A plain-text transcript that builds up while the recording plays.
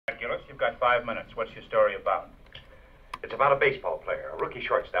got 5 minutes. What's your story about? It's about a baseball player, a rookie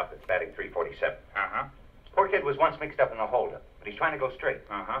shortstop that's batting .347. Uh-huh. Poor kid was once mixed up in a holdup, but he's trying to go straight.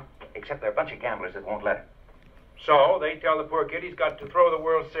 Uh-huh. Except there are a bunch of gamblers that won't let him. So they tell the poor kid he's got to throw the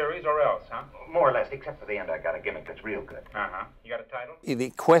World Series or else, huh? More or less, except for the end, I got a gimmick that's real good. Uh-huh. You got a title?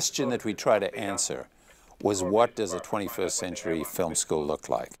 The question that we try to answer was, what does a 21st century film school look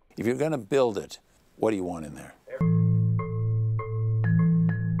like? If you're going to build it, what do you want in there?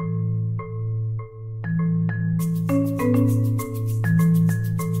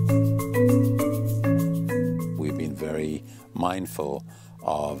 We've been very mindful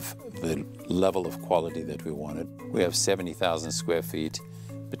of the level of quality that we wanted. We have 70,000 square feet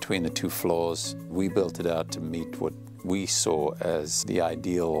between the two floors. We built it out to meet what we saw as the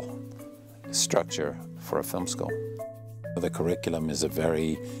ideal structure for a film school. The curriculum is a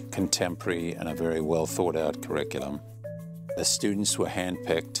very contemporary and a very well thought out curriculum. The students were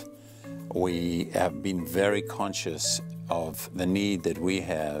handpicked. We have been very conscious of the need that we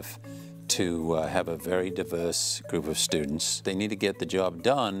have to have a very diverse group of students. They need to get the job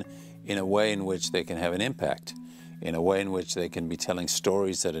done in a way in which they can have an impact, in a way in which they can be telling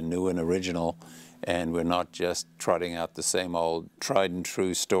stories that are new and original, and we're not just trotting out the same old tried and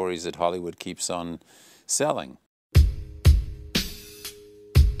true stories that Hollywood keeps on selling.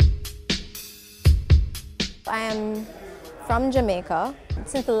 I am from Jamaica.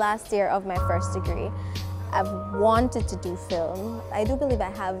 Since the last year of my first degree, I've wanted to do film. I do believe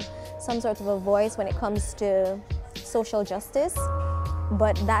I have some sort of a voice when it comes to social justice,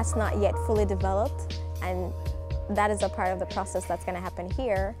 but that's not yet fully developed, and that is a part of the process that's going to happen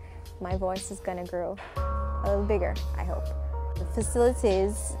here. My voice is going to grow a little bigger, I hope. The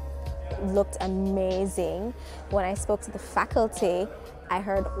facilities looked amazing. When I spoke to the faculty, I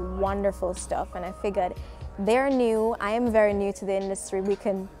heard wonderful stuff, and I figured they're new, I am very new to the industry, we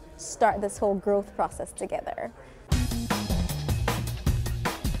can start this whole growth process together.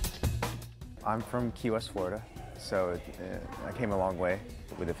 I'm from Key West, Florida, so I came a long way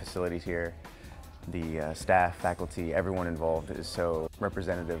with the facilities here. The staff, faculty, everyone involved is so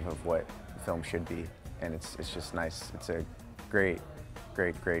representative of what film should be, and it's just nice. It's a great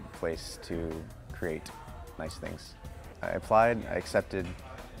place to create nice things. I applied, I accepted,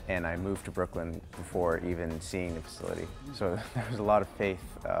 and I moved to Brooklyn before even seeing the facility. So there was a lot of faith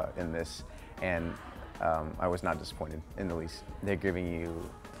in this, and I was not disappointed in the least. They're giving you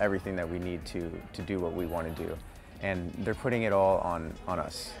everything that we need to do what we want to do. And they're putting it all on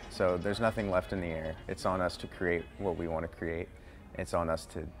us. So there's nothing left in the air. It's on us to create what we want to create. It's on us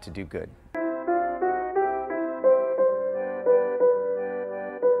to do good.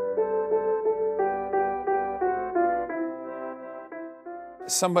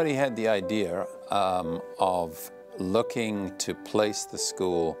 Somebody had the idea of looking to place the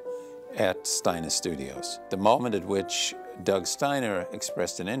school at Steiner Studios. The moment at which Doug Steiner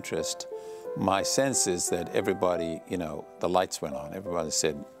expressed an interest, my sense is that everybody, the lights went on. Everybody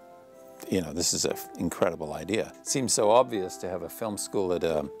said, this is an incredible idea. It seems so obvious to have a film school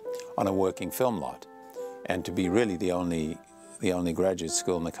on a working film lot, and to be really the only graduate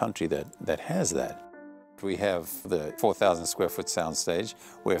school in the country that has that. We have the 4,000 square foot soundstage.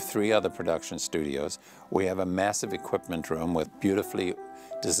 We have 3 other production studios. We have a massive equipment room with beautifully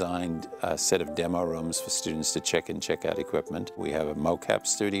designed set of demo rooms for students to check in, check out equipment. We have a mocap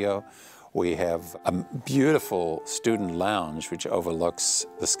studio. We have a beautiful student lounge which overlooks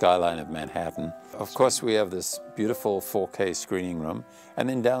the skyline of Manhattan. Of course, we have this beautiful 4K screening room. And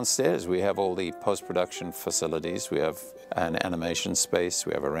then downstairs, we have all the post-production facilities. We have an animation space.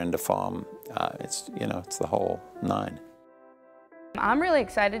 We have a render farm. It's the whole 9. I'm really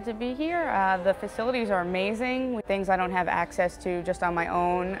excited to be here. The facilities are amazing, things I don't have access to just on my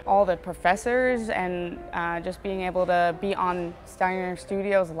own. All the professors and just being able to be on Steiner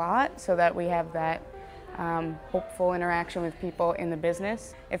Studios a lot so that we have that hopeful interaction with people in the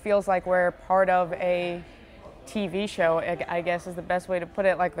business. It feels like we're part of a TV show, I guess is the best way to put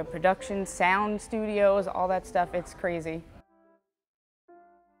it, like the production, sound studios, all that stuff, it's crazy.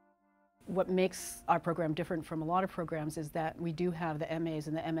 What makes our program different from a lot of programs is that we do have the MAs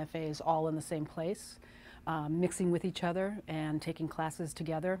and the MFAs all in the same place, mixing with each other and taking classes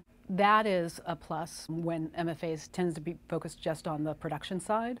together. That is a plus when MFAs tends to be focused just on the production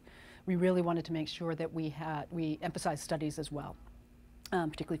side. We really wanted to make sure that we emphasized studies as well,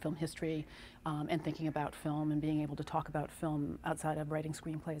 particularly film history and thinking about film and being able to talk about film outside of writing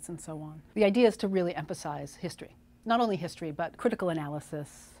screenplays and so on. The idea is to really emphasize history. Not only history, but critical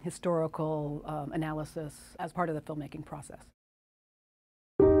analysis, historical analysis as part of the filmmaking process.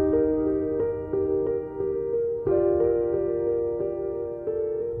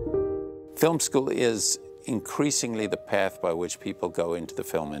 Film school is increasingly the path by which people go into the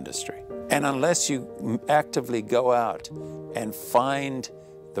film industry. And unless you actively go out and find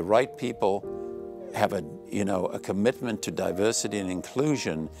the right people, have a commitment to diversity and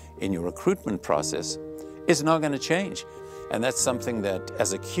inclusion in your recruitment process, it's not going to change. And that's something that,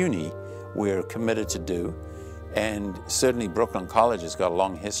 as a CUNY, we're committed to do. And certainly Brooklyn College has got a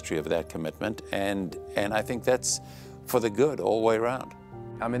long history of that commitment, and I think that's for the good all the way around.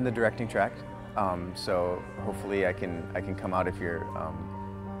 I'm in the directing track, so hopefully I can come out of here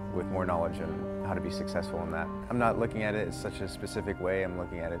with more knowledge on how to be successful in that. I'm not looking at it in such a specific way. I'm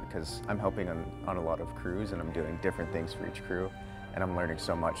looking at it because I'm helping on a lot of crews, and I'm doing different things for each crew, and I'm learning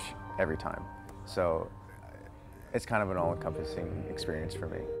so much every time. So it's kind of an all-encompassing experience for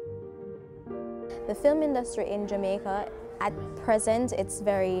me. The film industry in Jamaica, at present, it's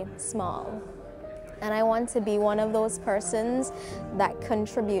very small. And I want to be one of those persons that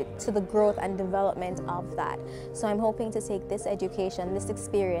contribute to the growth and development of that. So I'm hoping to take this education, this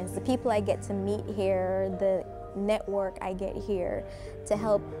experience, the people I get to meet here, the network I get here, to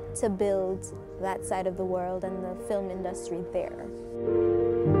help to build that side of the world and the film industry there.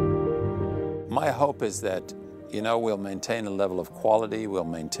 My hope is that we'll maintain a level of quality, we'll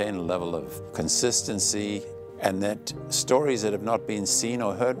maintain a level of consistency, and that stories that have not been seen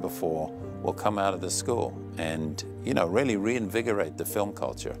or heard before will come out of the school and, really reinvigorate the film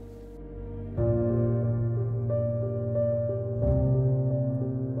culture.